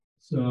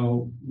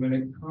So when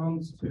it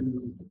comes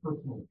to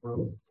personal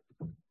growth,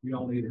 we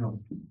all need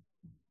help.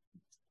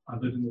 I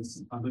lived in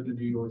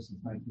New York since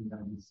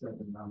 1997,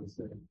 and I would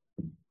say,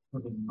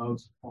 for the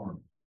most part,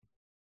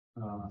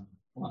 I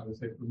would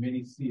say for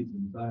many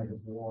seasons, I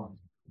have walked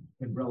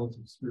in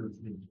relative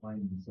spiritual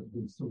blindness. I've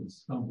been sort of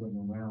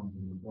stumbling around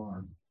in the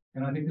dark,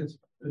 and I think that's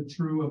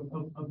true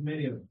of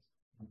many of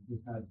us who've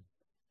had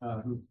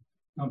who've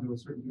come to a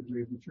certain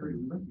degree of maturity.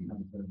 We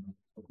recognize that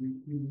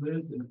we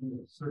lived in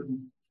a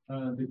certain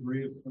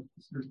degree of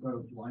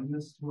spiritual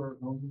blindness to our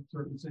own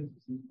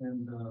circumstances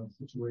and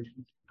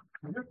situations.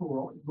 And therefore, we're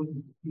always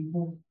looking for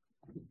people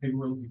and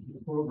we're looking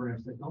for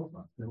programs that help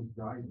us, that help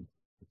guide us.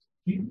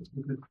 Jesus,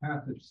 with this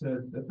passage,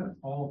 said that that's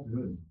all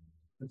good.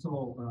 That's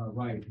all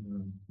right.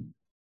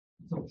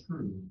 It's all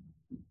true.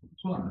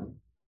 But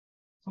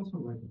it's also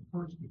right to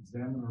first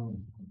examine our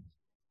own hearts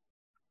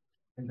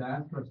and to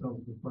ask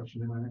ourselves the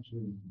question, am I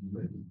actually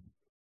ready?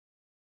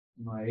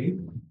 Am I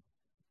able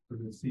to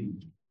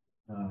receive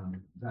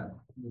that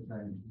which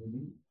I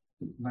need?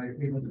 Am I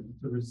able to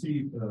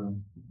receive?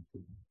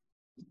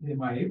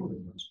 Am I able to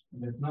do it?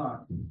 And if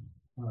not,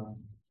 no.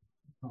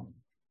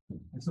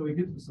 And so he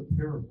gives us a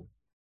parable.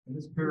 And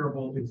this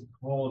parable is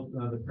called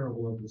the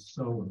parable of the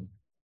sower.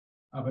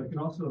 But it can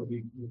also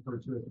be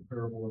referred to as the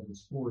parable of the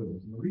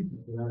soils. And the reason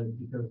for that is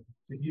because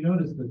if you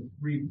notice the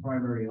three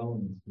primary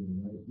elements here,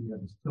 right? You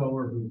have the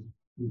sower,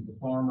 who's the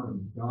farmer,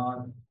 who's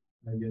God,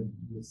 and you have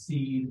the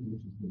seed,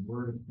 which is the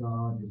word of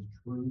God, is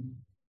truth.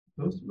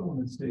 Those two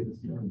elements stay the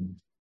same.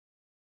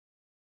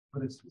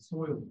 But it's the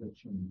soils that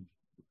change.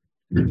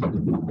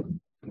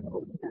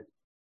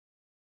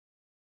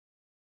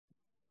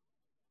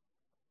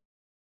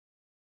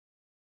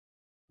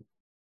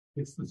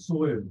 It's the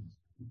soils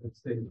that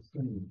stay the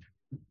same.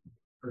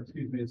 Or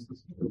excuse me, it's the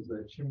soils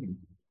that change.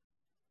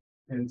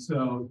 And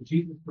so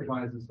Jesus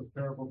provides us a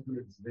parable to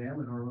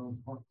examine our own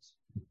hearts,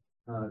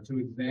 to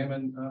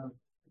examine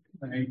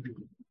behavior.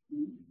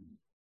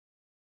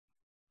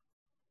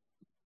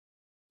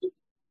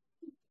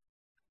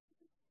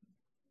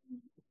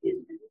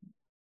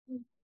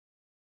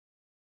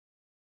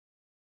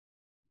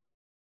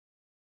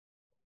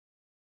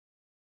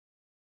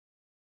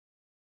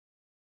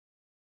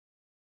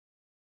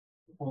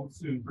 Won't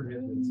soon forget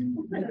this.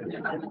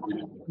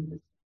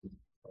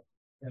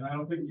 And I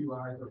don't think you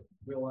either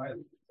will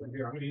either. So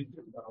here, I'm going to use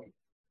it about.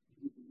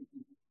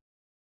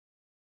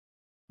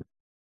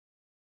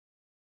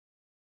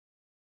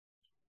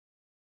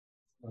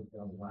 Like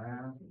a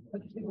laugh.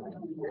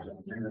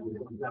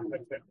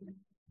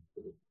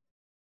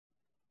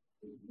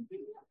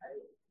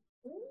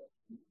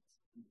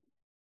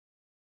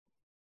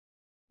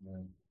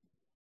 Yeah.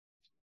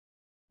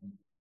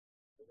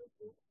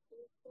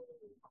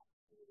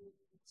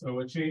 So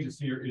what changes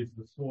here is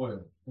the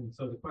soil. And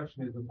so the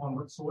question is, upon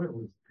what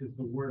soil is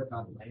the word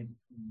about land?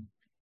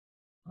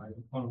 Right?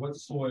 Upon what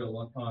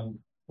soil, upon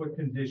what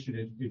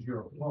condition is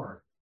your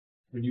heart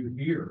when you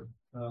hear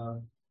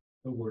the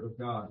word of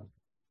God?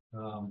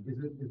 Is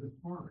it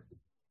hard?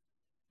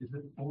 Is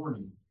it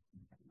thorny?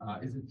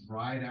 Is it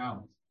dried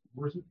out?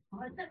 Or is it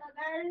fertile?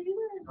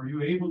 Are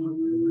you able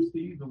to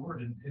receive the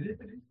word? And if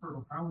it is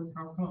fertile,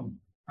 how come?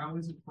 How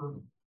is it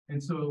fertile?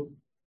 And so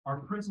our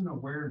present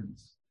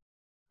awareness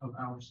of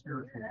our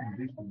spiritual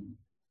condition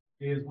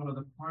is one of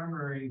the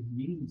primary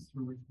means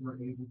through which we're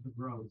able to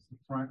grow. It's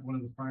one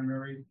of the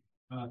primary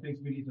things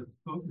we need to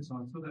focus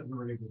on so that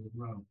we're able to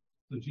grow.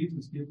 So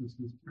Jesus gives us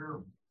this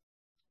parable.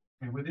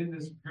 And within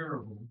this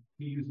parable,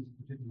 he uses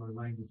particular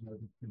language as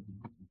it's thinking.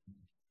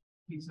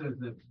 He says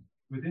that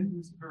within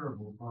this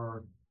parable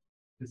are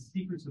the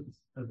secrets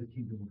of the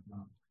kingdom of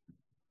God.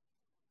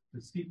 The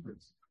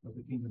secrets of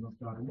the kingdom of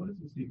God. And what is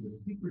the secret?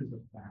 The secret is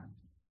a fact.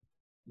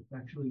 It's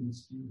actually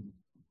mysterious.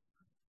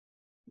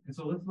 And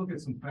so let's look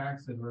at some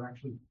facts that are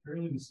actually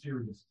fairly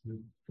mysterious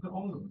to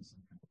all of us.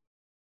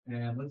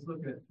 And let's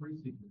look at three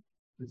secrets.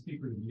 The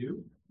secret of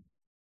you,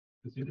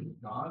 the secret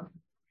of God,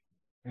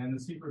 and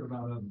the secret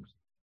about others.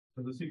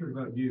 So the secret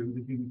about you,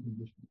 the human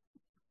condition,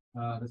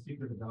 the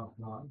secret about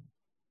God,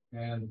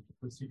 and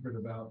the secret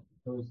about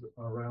those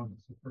around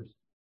us. So first,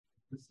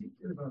 the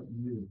secret about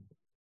you.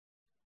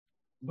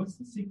 What's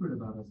the secret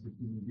about us as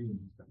human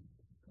beings?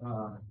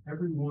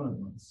 Every one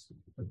of us.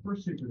 The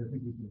first secret I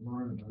think we can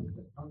learn about is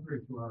that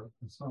contrary to our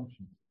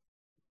assumptions,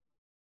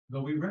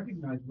 though we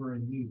recognize we're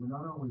in need, we're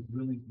not always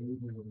willing,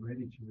 able, or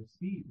ready to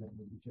receive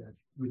that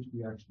which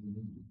we actually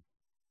need.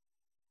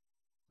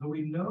 Though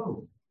we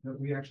know that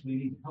we actually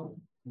need help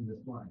in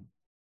this life,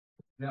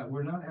 that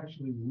we're not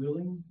actually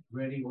willing,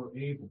 ready, or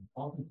able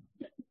often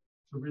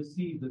to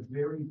receive the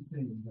very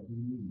thing that we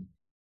need.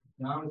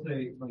 Now, I would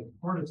say, like,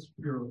 part of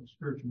spiritual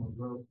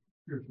growth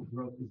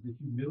is the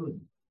humility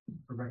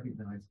to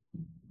recognize,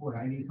 boy,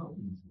 I need help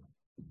in this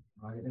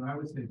life. Right? And I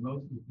would say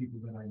most of the people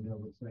that I know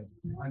would say,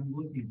 I'm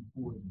looking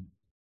for them.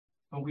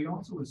 But we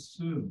also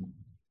assume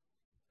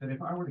that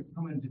if I were to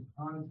come into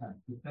contact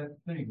with that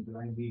thing that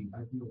I need,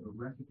 I'd be able to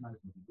recognize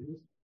what it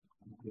is.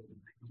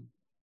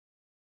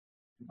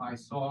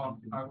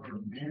 If I were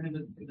a man in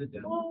the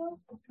desert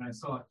and I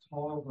saw a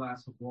tall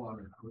glass of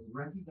water, I would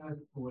recognize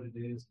it for what it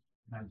is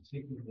and I'd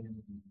take it in and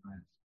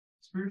glass.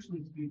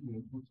 Spiritually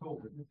speaking, we're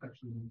told that it's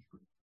actually not true.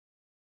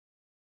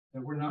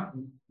 That we're not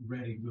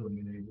ready, willing,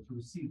 and able to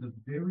receive the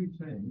very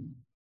thing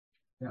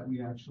that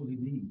we actually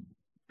need.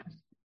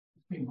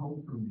 It came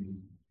home for me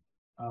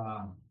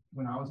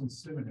when I was in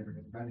seminary.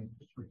 A guy named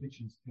Christopher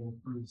Hitchens came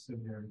through the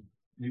seminary,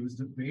 and he was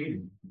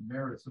debating the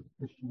merits of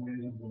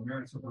Christianity, the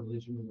merits of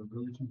religion, and the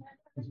religion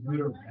is good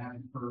or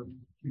bad for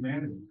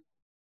humanity.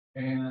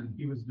 And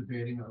he was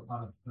debating a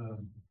lot of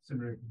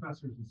seminary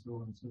professors and so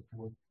on and so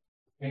forth.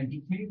 And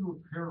he came to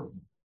a parable.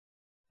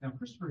 Now,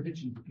 Christopher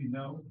Hitchens, if you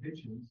know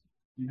Hitchens,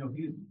 you know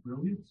he is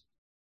brilliant.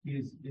 He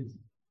is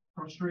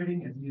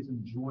frustrating as he is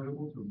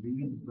enjoyable to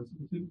read and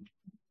listen to.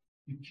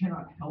 You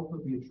cannot help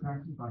but be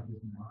attracted by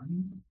his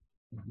mind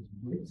and his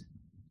wit.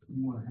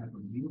 You want to have a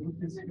meal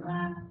with this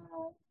guy.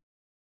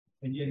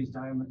 And yet he's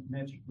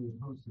diametrically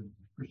opposed to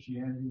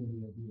Christianity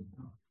and the idea of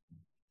God.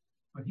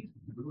 But he's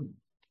brilliant.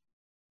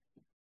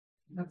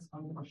 That's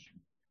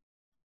unquestionable.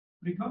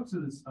 But he comes to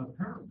this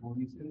parable,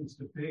 and he's in this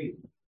debate,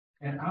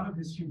 and out of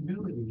his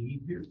humility, he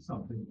hears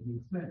something, and he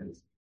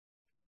says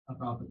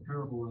about the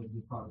parable of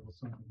the prodigal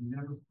son. I've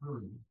never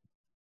heard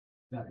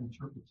that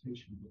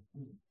interpretation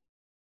before.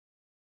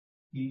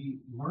 He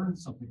learned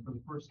something for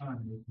the first time,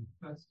 and he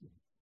confessed it.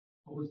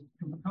 What was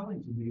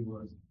compelling to me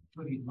was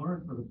what he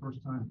learned for the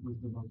first time was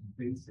the most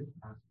basic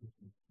aspect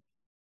of it.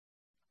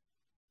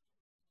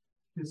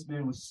 This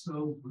man was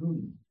so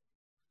brilliant.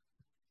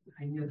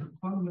 And yet the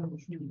fundamental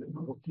truth that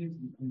most kids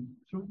in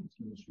children's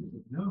ministry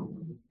would know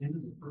at the end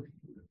of the first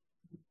year,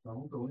 I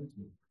won't go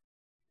into it,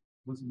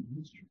 was a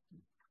mystery.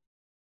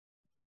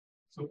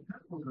 So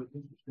parables are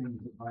interesting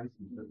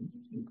devices, they're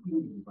interesting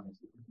healing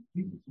devices.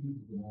 People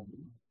use them all the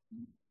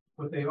time.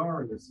 What they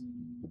are is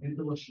an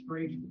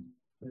illustration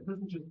that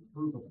doesn't just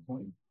prove a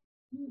point.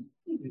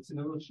 It's an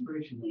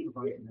illustration that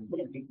provides an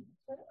indication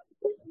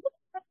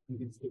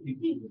against the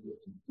people.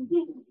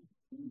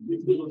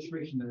 It's an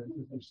illustration that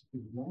is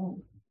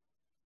wrong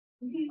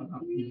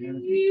about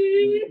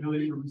humanity, the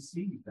ability to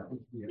receive that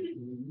which we actually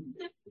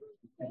need.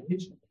 And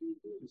Hitchens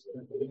is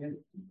at the end.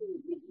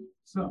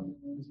 So,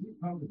 as we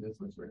come to this,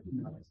 let's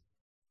recognize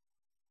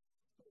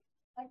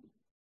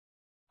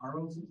our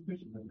own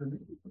suspicion that there may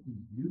be something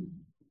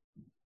beautiful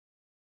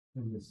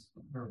in this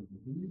parable.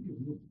 There may be a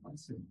real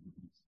blessing in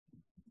this.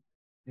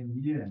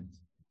 And yet,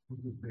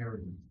 there's a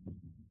barrier.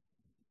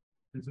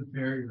 There's a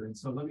barrier. And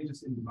so let me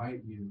just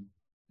invite you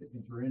to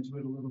enter into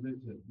it a little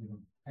bit, to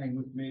hang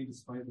with me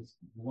despite this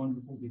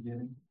wonderful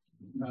beginning,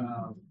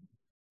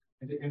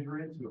 and to enter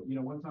into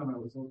it. One time I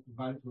was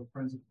invited to a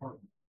friend's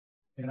apartment,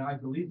 and I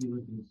believe he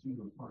lived in a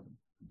studio apartment.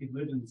 He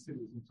lived in the city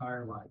his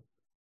entire life.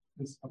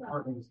 This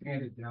apartment was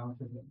handed down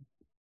to him.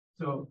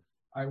 So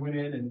I went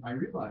in, and I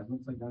realized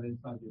once I got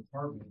inside the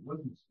apartment, it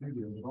wasn't a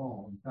studio at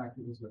all. In fact,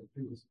 it was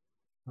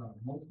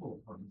multiple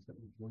apartments that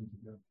were joined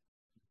together.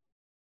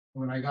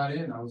 And when I got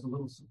in, I was a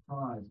little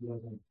surprised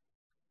because I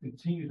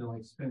continued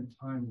to spend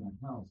time in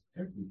that house.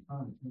 Every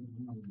time I came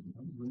around, there was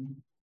another room.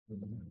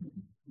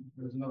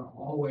 There was another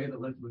hallway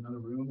that led to another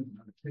room and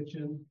another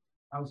kitchen.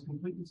 I was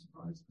completely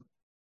surprised.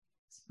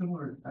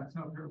 Similar, that's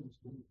how parables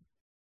work.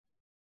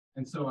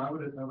 And so I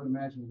would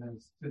imagine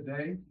that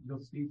today you'll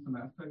see some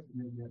aspects that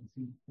maybe you haven't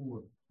seen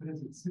before. But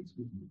as it sits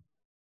with you,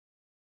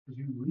 as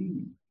you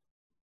read,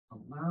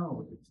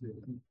 allow it to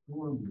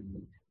inform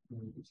you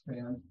and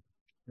expand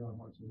your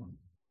hearts and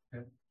minds.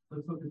 Okay?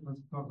 Let's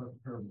talk about the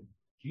parable.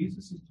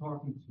 Jesus is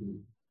talking to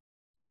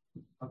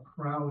a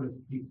crowd of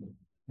people.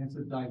 It's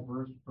a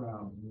diverse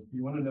crowd. And if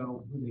you want to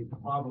know who they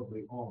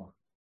probably are,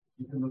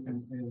 you can look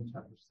in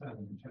chapter 7.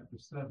 In chapter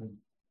 7,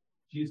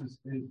 Jesus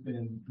has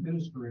been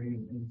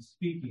ministering and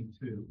speaking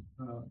to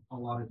a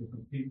lot of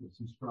different people,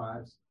 some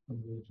scribes,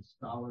 some religious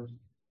scholars,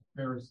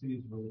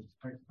 Pharisees, religious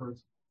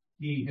experts.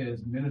 He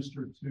has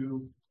ministered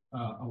to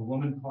a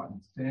woman caught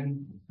in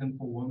sin, a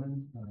sinful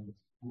woman.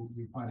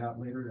 We find out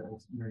later that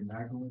it's Mary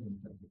Magdalene in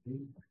chapter 8.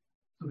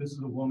 So this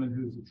is a woman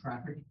who's a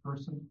trafficked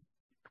person.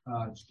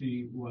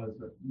 She was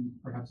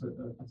perhaps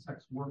a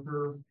sex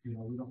worker. We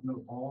don't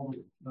know all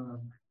the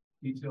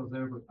details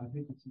there, but I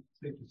think it's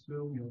safe to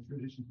assume,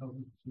 tradition tells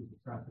us she was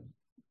a trafficked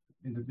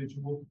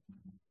individual.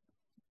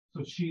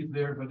 So she's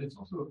there, but it's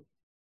also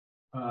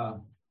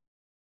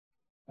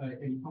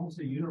almost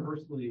a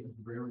universally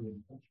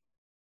agrarian culture.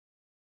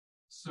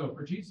 So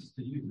for Jesus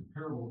to use a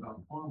parable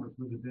about farmers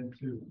would have been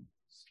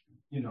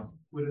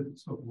would have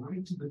spoke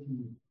right to the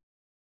community.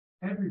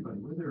 Everybody,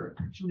 whether they're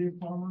actually a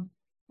farmer,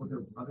 or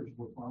their brothers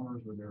were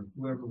farmers, or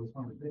whoever was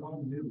farmers, they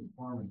all knew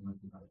farming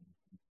was about it.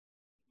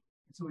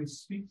 And so he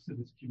speaks to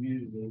this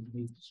community, and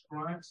he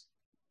describes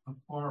a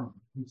farmer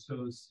who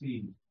sows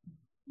seed.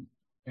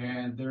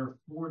 And there are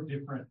four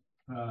different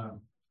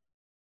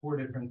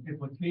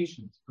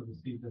implications for the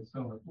seed that's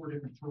sown, or four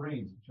different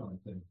terrains, shall I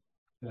say,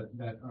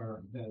 that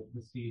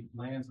the seed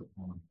lands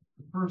upon.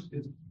 The first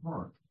is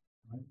hard,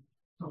 right?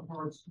 It's a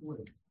hard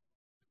soil.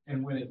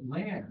 And when it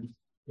lands,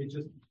 it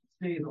just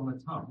stays on the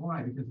top.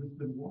 Why? Because it's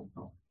been walked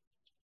on.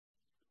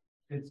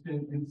 it's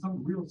been in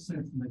some real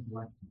sense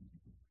neglected.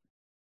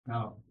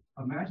 Now,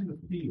 imagine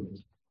a field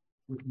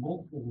with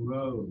multiple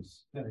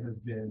rows that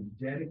have been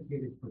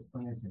dedicated for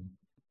planting.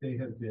 They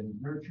have been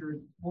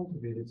nurtured,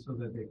 cultivated so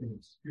that they can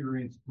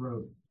experience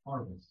growth,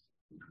 harvest.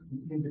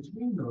 In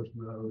between those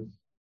rows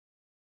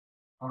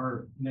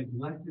are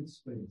neglected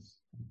space.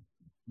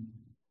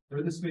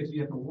 They're the space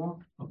you have to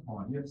walk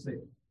upon. You have to say,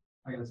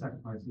 I gotta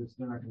sacrifice this,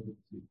 they're not gonna get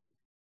to see.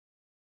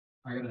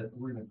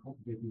 We're gonna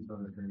cultivate these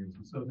other areas.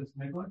 And so this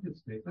neglected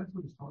space, that's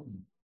what he's talking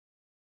about.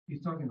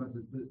 He's talking about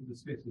the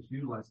space that's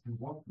utilized and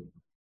walk through.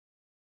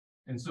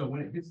 And so when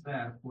it hits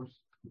that, of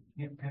course, it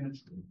can't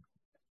penetrate,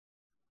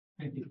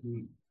 can't get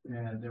deep,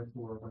 and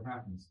therefore what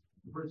happens?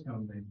 The birds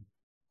come,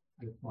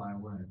 they fly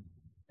away.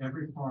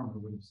 Every farmer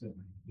would have said,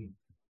 I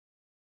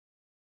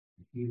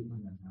hate it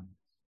when that happens.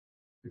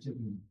 They're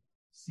taking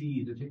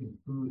seed, they're taking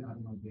food out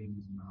of my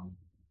baby's mouth.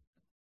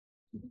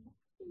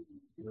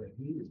 I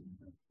hate it.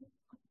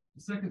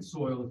 The second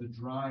soil is a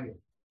dry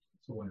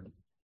soil.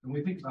 And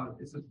we think about it,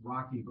 it's just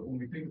rocky, but when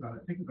we think about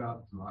it, think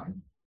about dry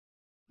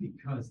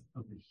because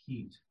of the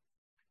heat,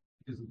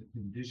 because of the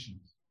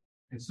conditions.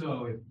 And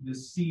so if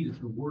this seed is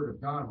the word of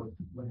God,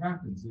 what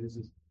happens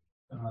is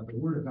the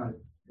word of God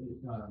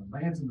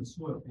lands in the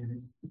soil and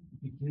it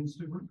begins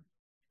to grow.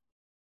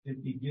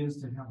 It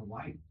begins to have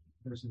life.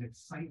 There's an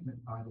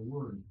excitement by the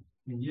word.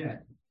 And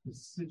yet, the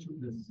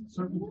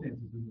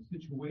circumstances and the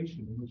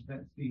situation in which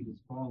that seed is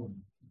fallen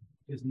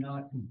is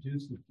not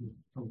conducive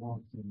to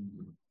long-standing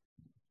growth.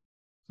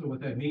 So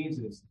what that means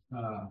is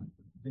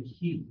the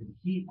heat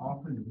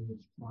often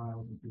means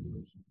trials and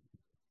tribulations.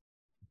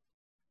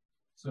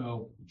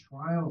 So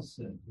trials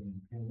set in,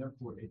 and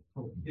therefore it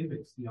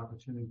prohibits the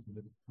opportunity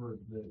for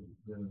the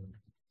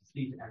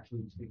seed to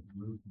actually take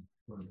root and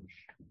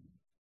flourish.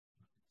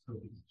 So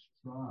it's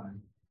dry,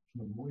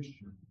 no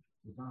moisture,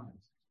 it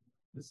dies.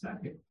 The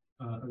second,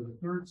 or the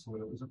third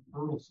soil is a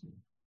fertile soil.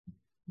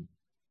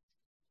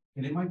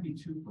 And it might be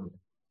too fertile.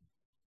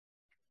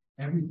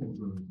 Everything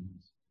grows in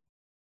this.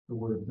 The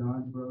word of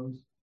God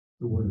grows,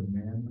 the word of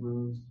man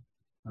grows,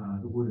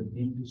 the word of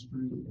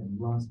industry and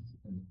lust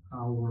and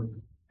power,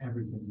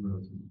 everything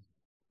grows in this.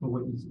 But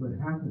what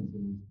happens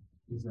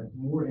is that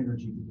more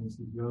energy begins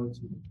to go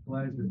to the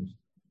pleasures,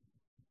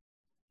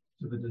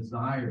 to the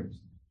desires,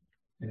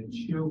 and it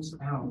chokes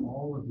out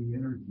all of the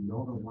energy,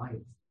 all the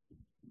life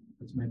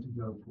that's meant to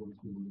go towards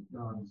the word of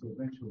God. And so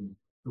eventually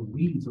the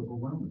weeds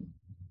overwhelm it,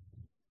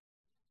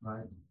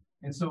 right?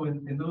 And so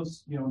in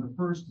those, in the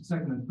first,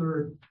 second, and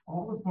third,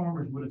 all the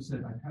farmers would have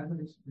said, I've had that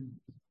experience.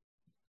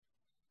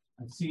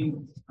 I've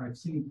seen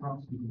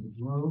crops begin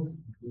to grow,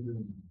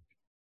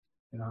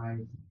 and I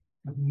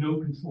have no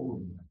control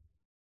over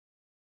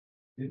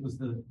that. It was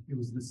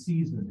the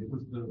season, it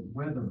was the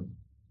weather.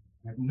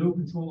 I have no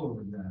control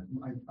over that.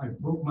 I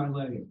broke my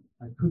leg.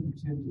 I couldn't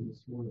tend to the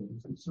soil. It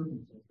was the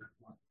circumstances.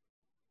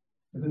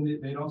 And then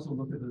they'd also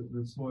look at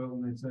the soil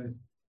and they'd say,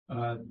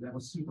 that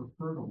was super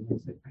fertile. And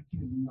they'd say,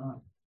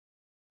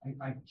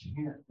 I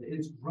can't,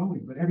 it's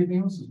growing, but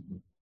everything else is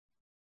growing.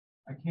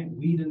 I can't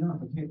weed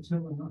enough. I can't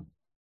till enough.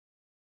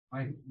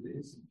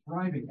 It's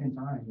thriving and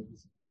dying at the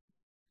same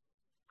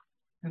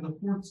time. And the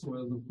fourth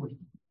soil is, of course,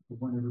 the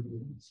one everybody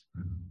wants.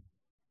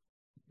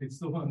 It's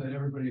the one that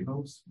everybody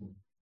hopes for.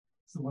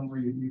 It's the one where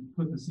you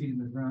put the seed in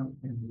the ground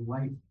and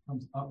life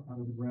comes up out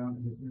of the ground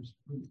and there's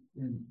fruit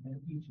in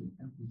each and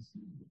every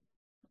seed.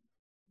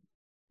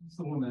 It's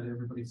the one that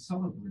everybody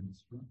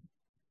celebrates, right?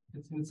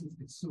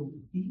 It's so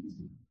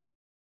easy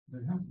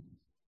that happens.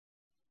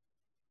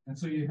 And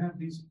so you have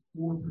these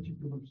four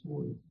particular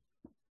soils.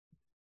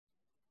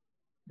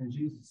 And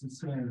Jesus is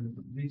saying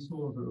that these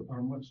soils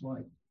are much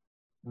like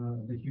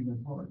the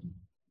human heart.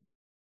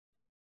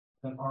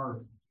 That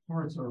our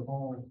hearts are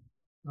all,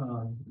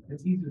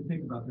 it's easy to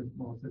think about this,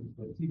 Paul said,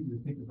 but it's easy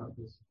to think about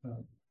this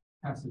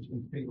passage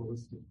in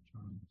fatalistic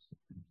terms.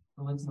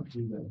 But let's not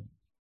do that.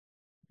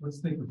 Let's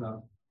think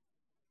about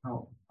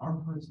how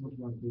our hearts look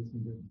like this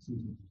in different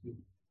seasons too.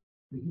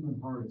 The human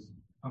heart is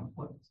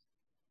complex.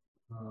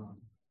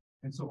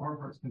 And so our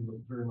hearts can look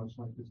very much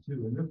like this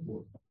too. And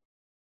therefore,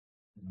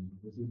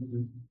 was able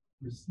to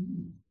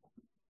receive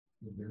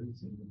the very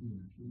same that we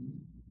actually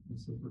need.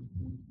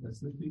 That's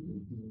the people.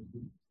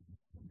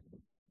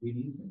 We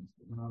need things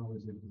that we're not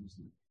always able to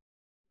receive.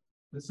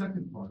 The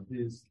second part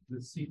is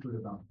the secret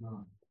about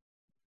God.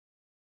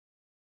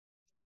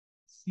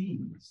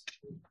 Seeds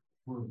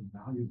were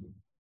valuable.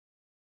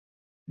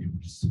 They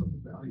were so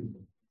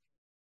valuable.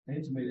 I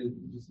intimated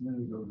just a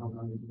minute ago how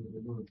valuable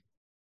they were.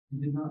 He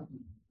did not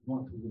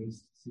want to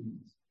waste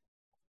seeds.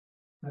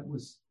 That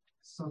was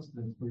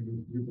sustenance for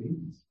your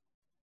babies.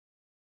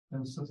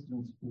 That was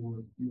sustenance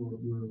for your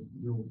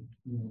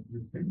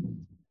family,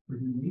 for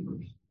your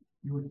neighbors.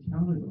 You were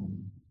counted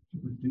on to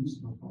produce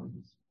a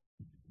harvest.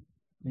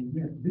 And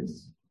yet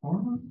this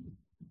farmer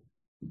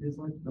is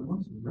like the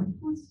most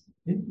reckless,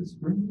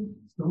 indiscriminate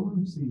storer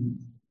of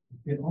seeds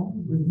in all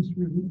of the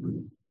history of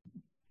Israel.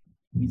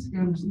 He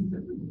scatters seeds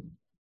everywhere.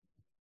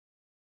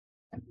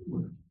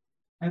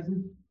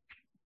 Everywhere.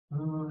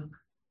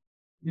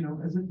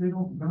 As if they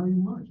don't value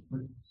much,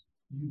 but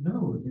you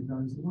know that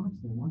God is alive.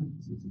 So why?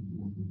 Because it's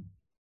important.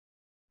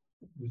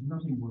 There's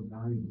nothing more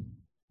valuable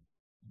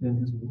than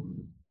His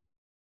Word.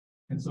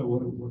 And so,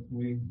 what can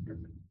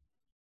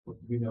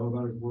we know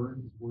about His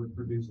Word? His Word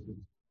produces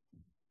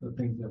the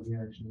things that we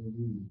actually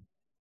need,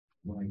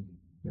 like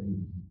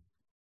faith.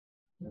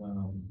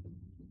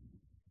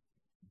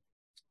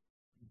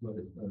 What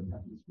did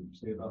the scripture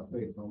say about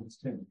faith? Romans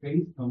 10.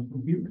 Faith comes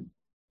from hearing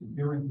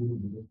through the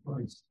word of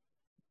Christ.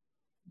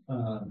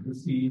 The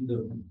seed,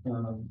 the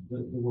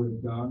word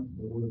of God,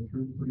 the word of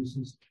truth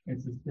produces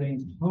and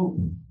sustains hope.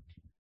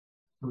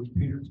 1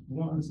 Peter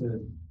 1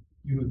 says,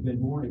 "You have been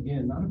born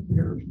again, not of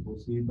perishable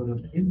seed, but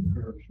of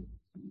imperishable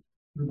seed,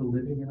 through the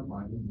living and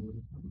abiding word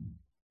of God."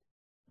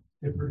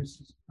 It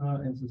produces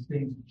and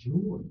sustains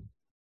joy.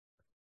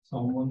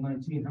 Psalm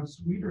 119, "How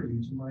sweet are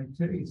you to my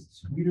taste,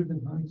 sweeter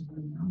than honey to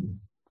my mouth."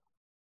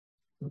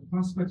 The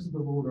prospects of the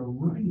Lord are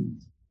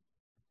right.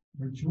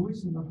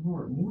 Rejoice in the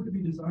heart. More to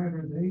be desired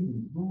are they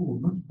than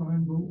gold, much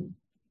fine gold.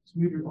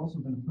 Sweeter also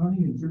than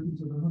honey and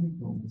drippings of the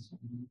honeycomb.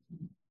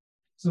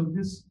 So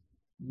this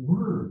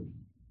word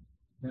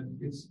that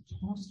it's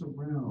tossed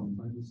around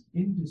by this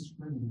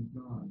indiscriminate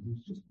God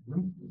who's just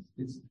reckless,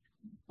 it's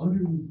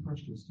utterly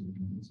precious to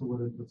him. And so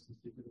what's the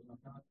secret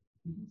about God?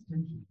 He gets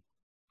attention.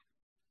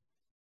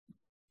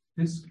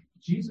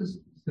 Jesus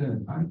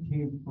said, "I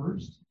came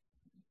first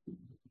to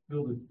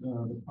fulfill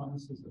the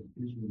promises of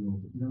Israel."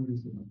 But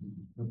notice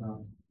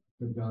about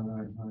the God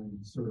I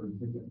serve,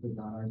 the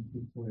God I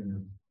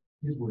declare.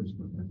 His word is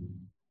for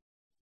everyone.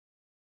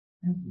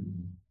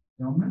 Everyone.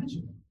 Now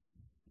imagine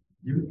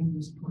you're in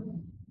this prayer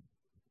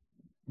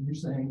and you're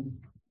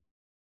saying,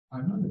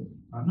 I'm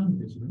not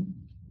of Israel.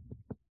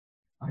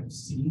 I've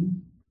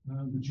seen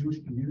the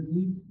Jewish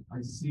community.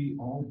 I see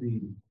all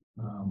the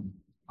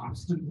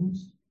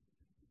obstacles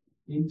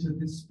into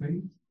this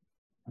faith.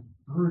 I've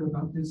heard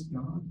about this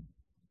God.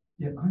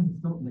 Yet I have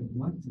felt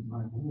neglected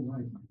my whole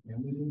life. My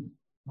family didn't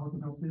talk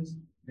about this.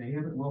 They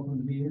haven't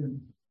welcomed me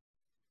in.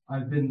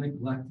 I've been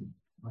neglected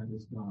by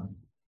this God.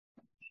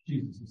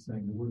 Jesus is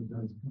saying the word of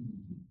God is coming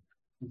to you.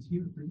 It's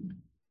here for you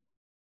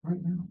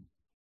right now.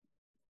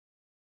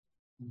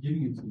 I'm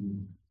giving it to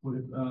you. What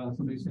if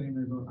somebody's saying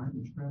there, I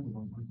haven't traveled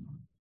on my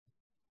heart.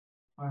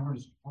 My heart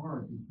is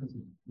hard because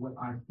of what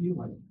I feel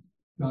like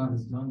God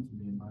has done to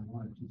me in my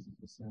life. Jesus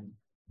is saying,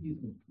 He's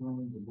been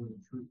throwing the word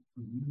of truth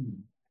for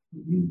you. For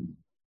you.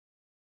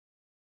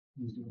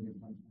 He's doing it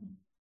right now.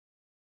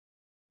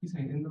 He's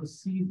saying in those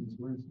seasons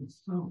where it's been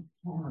so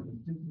hard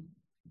and difficult,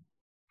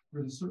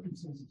 where the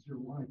circumstances of your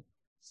life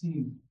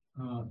seem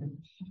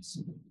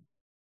impossible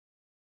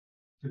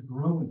to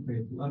grow in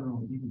faith, let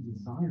alone even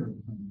desire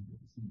to come in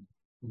faith.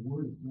 The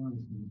word of God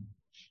has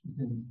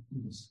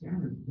been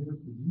scattered there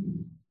for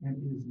you, and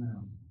it is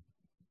now.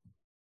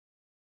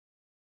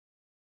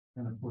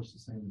 And of course, the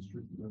same is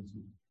true for those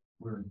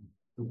where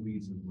the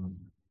weeds are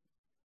growing.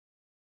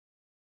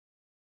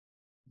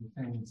 The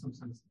thing, in some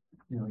sense,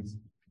 he's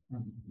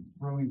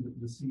throwing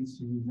the seeds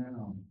to you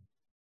now,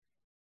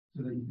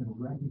 so that you can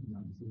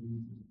recognize the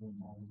weeds that are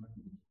growing all around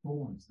you,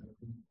 thorns that are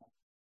growing.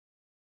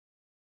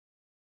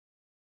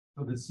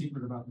 So the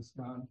secret about this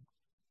God,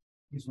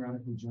 He's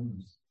radically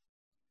generous.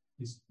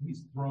 He's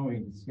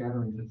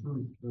scattering the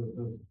truth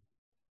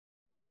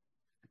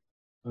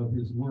of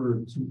His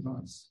word to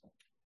us.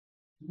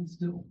 Even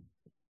still.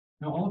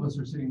 Now all of us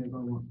are sitting there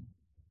going,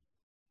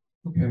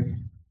 okay,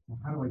 well,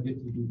 how do I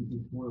get to the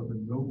soil, the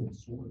noble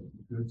soil,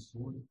 the good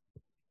soil?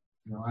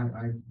 I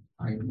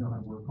know I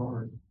work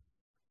hard.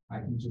 I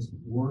can just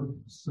work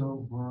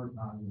so hard.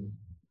 I will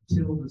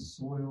till the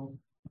soil.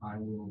 I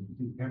will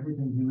do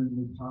everything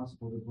humanly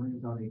possible to bring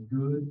about a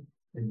good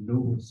and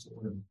noble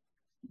soil.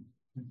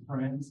 And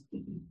friends,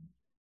 you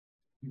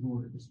can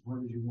work as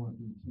hard as you want,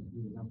 but you can't do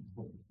it without the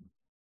help of God.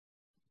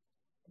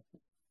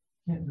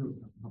 Can't do it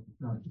without the help of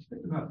God. Just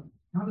think about,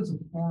 how does a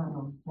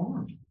farmer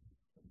farm?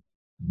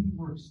 He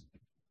works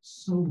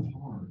so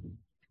hard,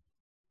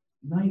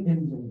 night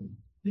and day,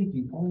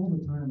 thinking all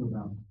the time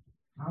about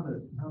how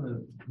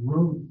to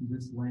grow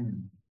this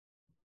land.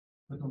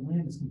 But the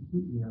land is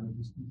completely out of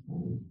his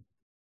control.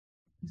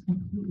 It's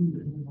completely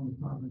dependent on the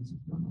providence of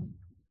God.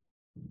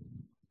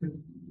 But,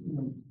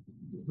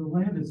 the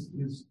land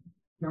is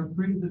God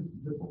created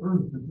the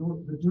earth,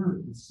 the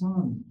dirt, the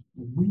sun,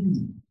 the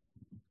wind,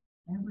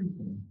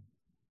 everything.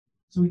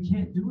 So He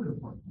can't do it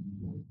apart from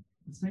the Lord.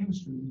 The same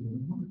is true of the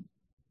human heart.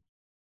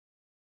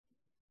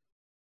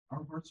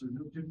 Our hearts are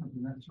no different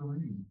than that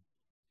terrain.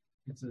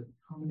 It's a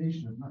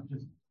combination of not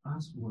just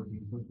us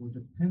working, but we're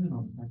dependent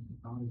on the fact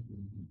that God is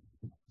working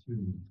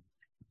too.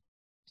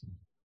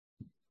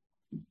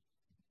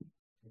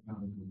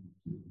 God is working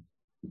too.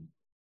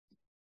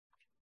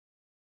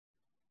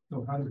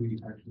 So how do we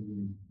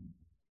actually,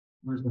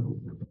 where's the hope?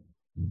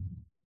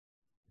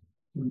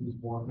 Should we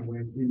just walk away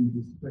in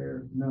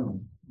despair?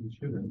 No, we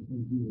shouldn't.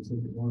 And Jesus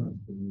doesn't want us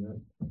to do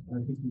that. I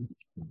think He,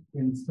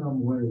 in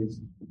some ways,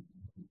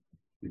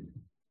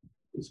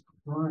 is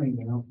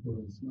crying out for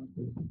us, not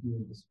to be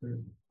in despair.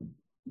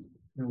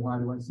 And why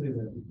do I say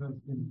that?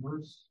 Because in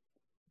verse,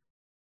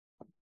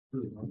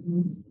 really,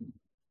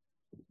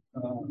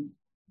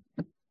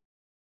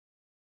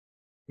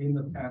 In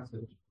the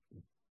passage,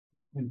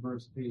 in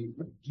verse 8,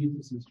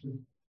 Jesus is just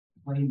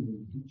plainly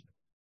teaching.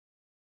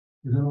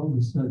 And then all of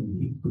a sudden,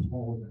 he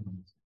calls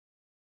out.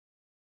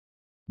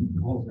 He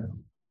calls out.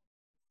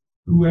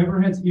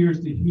 Whoever has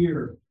ears to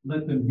hear,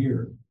 let them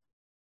hear.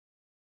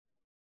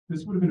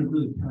 This would have been a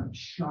really kind of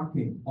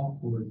shocking,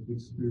 awkward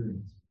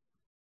experience.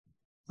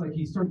 It's like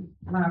he started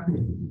clapping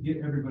to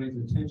get everybody's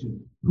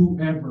attention.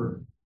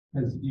 Whoever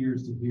has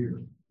ears to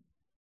hear,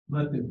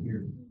 let them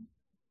hear.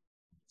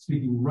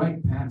 Speaking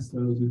right past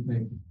those who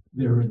think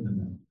they're in the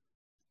know.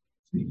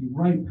 Speaking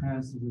right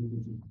past the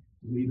religious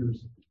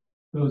leaders,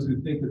 those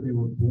who think that they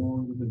were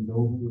born with a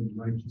noble and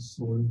righteous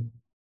soil.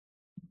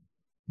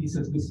 He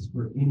says this is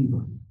for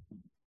anybody.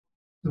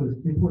 So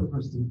it's important for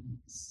us to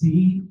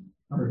see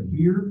or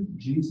hear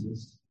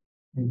Jesus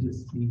and to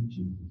see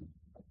Jesus.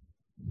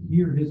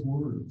 Hear his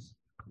words,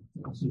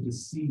 also to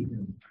see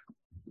him.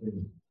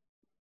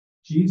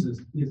 Jesus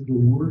is the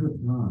Word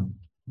of God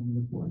come in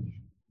the flesh.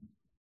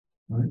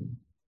 Right?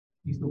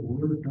 He's the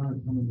Word of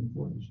God come in the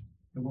flesh.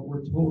 And what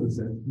we're told is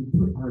that if we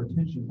put our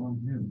attention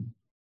on him,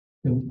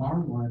 then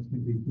our lives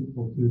can be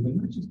fruitful too. But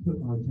not just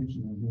put our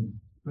attention on him,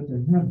 but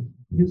to have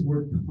his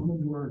word come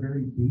into our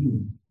very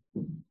being.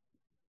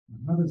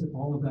 How does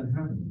all of that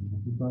happen?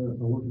 By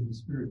the work of the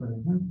Spirit, but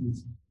it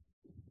happens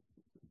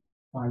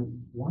by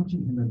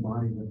watching him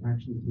embody what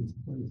actually takes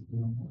place in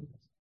our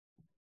hearts.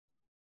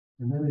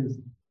 And that is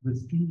the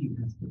seed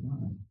has to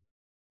die.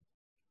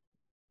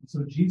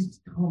 So Jesus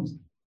comes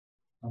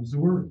the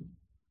Word,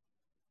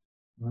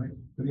 right?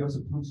 But he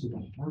also comes to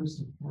the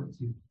hardest of hearts.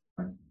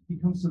 He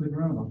comes to the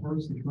ground, the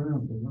hardest of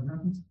ground, and what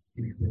happens?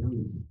 He's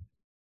buried.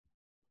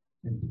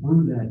 And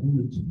through that, in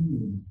the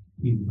tomb,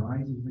 he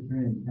rises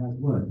again as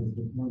what? As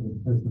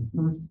the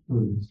first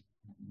fruits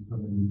of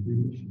a new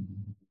creation.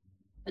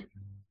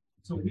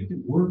 So we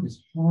can work as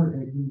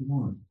hard as we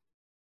want,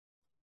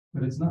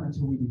 but it's not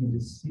until we begin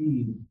to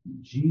see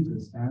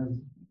Jesus as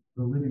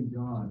the living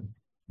God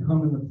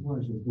come in the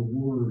flesh as the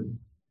Word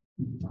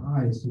who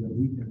dies so that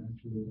we can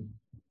actually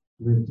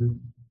live to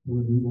a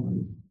new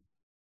life,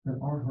 that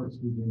our hearts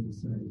begin to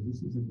say,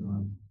 this is a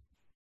God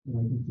that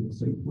I can feel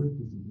safe with.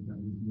 This is a God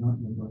who's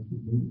not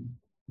neglected me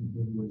in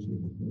any way,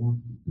 shape, or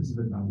form. This is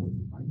a God worth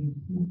fighting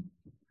for.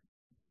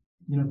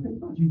 You know, think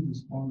about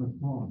Jesus on the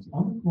cross.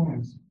 On the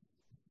cross,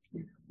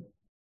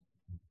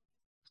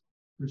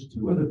 there's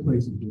two other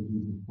places where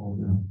Jesus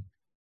called out.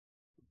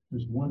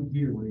 There's one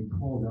here where he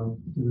called out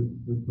to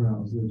the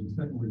crowds. There's a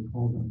second where he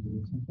called out to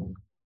the temple,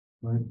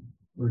 right?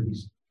 Where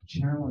he's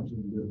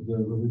challenging the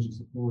religious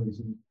authorities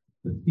and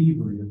the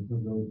thievery of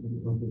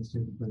what's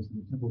taking place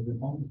in the temple. But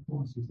on the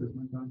cross, he says,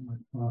 my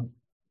God,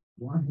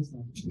 why has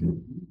that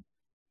happened?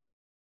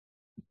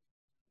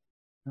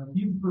 Now, if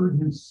you've heard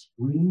him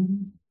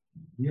scream,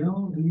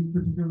 yell in these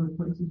particular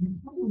places, you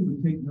probably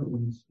would take note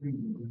when he's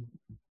screaming.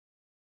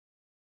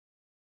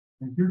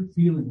 And if you're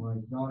feeling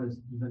like God has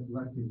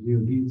neglected you,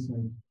 he's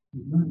saying,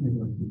 he's not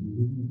neglected you,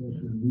 he's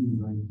neglected me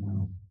right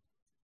now.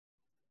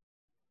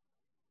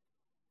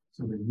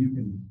 So that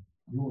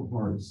your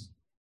hearts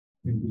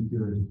can be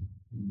good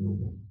and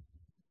noble.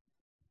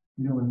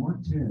 You know, in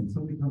Mark 10,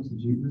 somebody comes to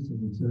Jesus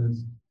and he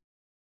says,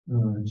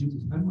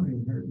 Jesus, how do I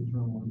inherit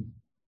eternal life?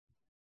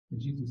 And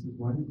Jesus says,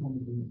 why do you call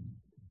me good?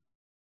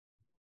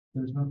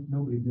 There's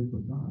nobody good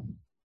but God.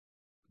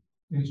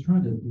 And he's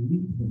trying to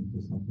lead him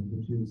to something,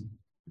 which is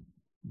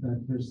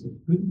that there's a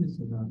goodness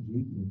about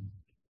Jesus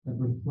that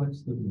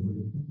reflects the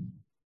glory of God.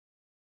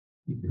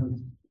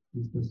 Because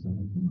he's the Son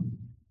of God.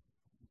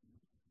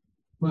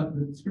 But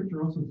the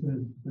scripture also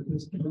says that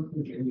this is a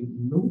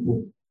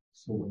noble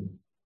soul.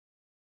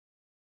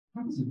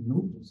 How is it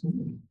noble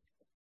soul?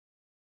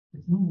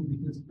 It's noble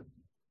because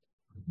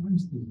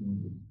Christ is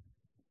noble.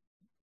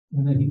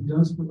 And that he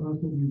does for us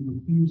what we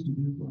refuse to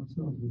do for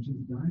ourselves, which is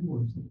die for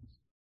ourselves.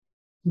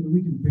 So that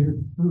we can bear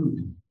fruit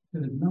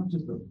that is not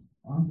just an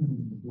honor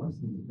and a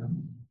blessing to God,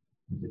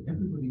 but to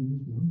everybody in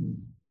this room,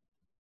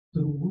 to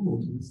the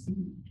world, to the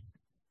city.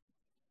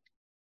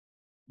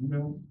 You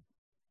know,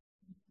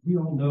 we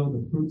all know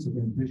the fruits of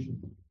ambition,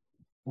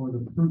 or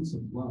the fruits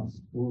of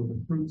lust, or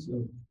the fruits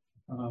of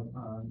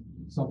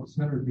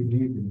self-centered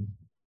behavior.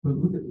 But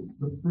look at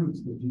the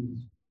fruits that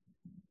Jesus,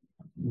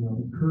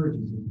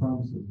 encourages and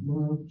promises: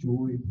 love,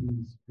 joy,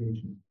 peace,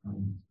 patience,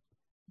 kindness.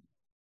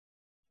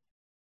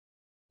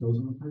 Those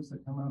are the fruits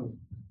that come out of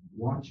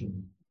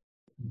watching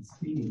and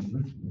seeing and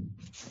listening.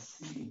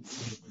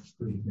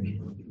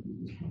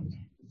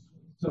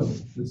 So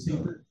the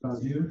secret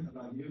about you,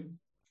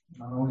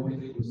 not only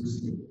is the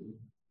secret.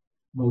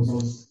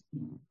 Most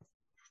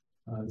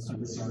the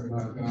secret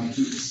about God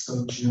is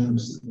so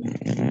generous.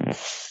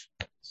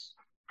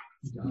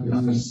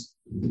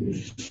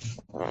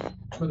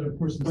 But of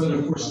course,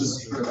 the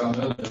secret about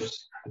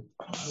others,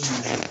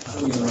 how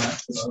we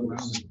interact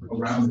with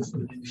around us,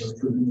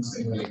 in the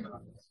same way.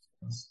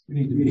 We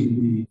need to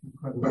be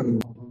incredibly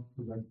humble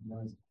to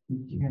recognize we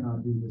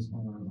cannot do this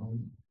on our own.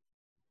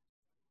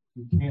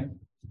 We can't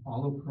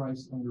follow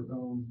Christ on your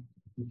own.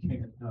 You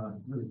can't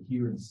really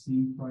hear and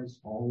see Christ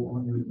all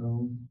on your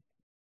own.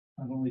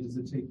 not only does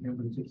it take him,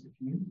 but it takes the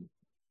community.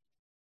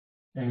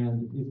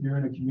 And if you're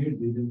in a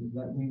community, then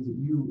that means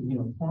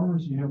that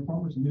farmers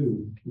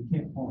knew you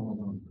can't farm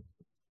alone.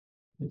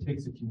 It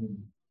takes a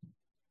community.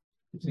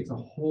 It takes a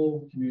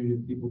whole community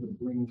of people to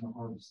bring the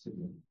harvest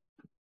together.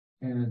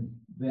 And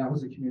that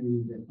was a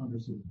community that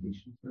understood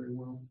patience very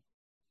well.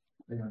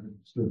 They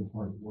understood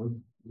hard work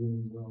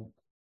really well.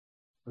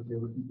 But they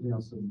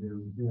also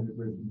knew they had a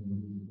great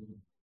community.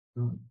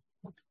 Done.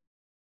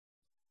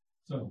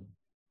 So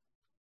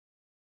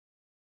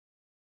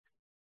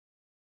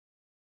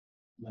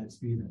let's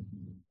be that.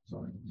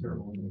 Sorry,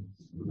 terrible.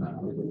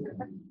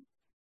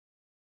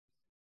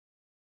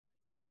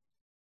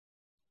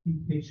 Be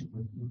patient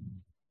with them.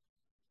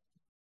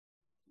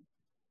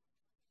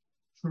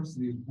 Trust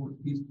that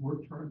he's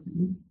worked hard for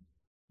you.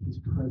 He's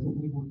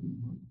presently working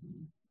hard for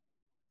you.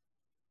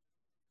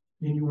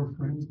 And your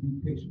friends, be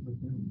patient with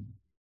them.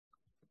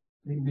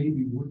 They may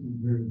be working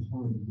very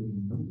hard at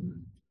getting nowhere.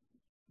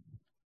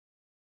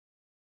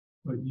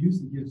 But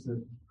use the gifts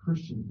that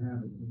Christians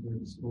have at their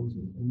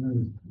disposal. And that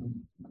is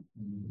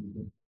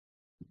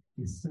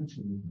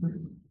essentially prayer.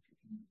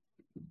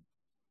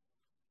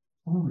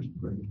 Farmers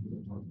pray for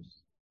their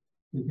harvest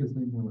because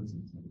they know it's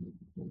inside of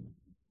their.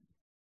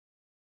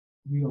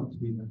 We ought to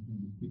be that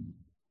kind of people.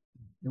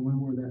 And when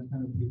we're that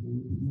kind of people,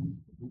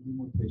 we'll be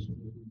more patient,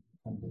 we'll be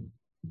humble.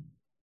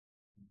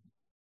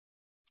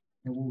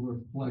 And we'll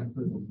reflect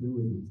the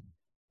abilities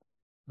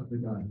of the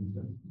God who's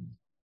done it.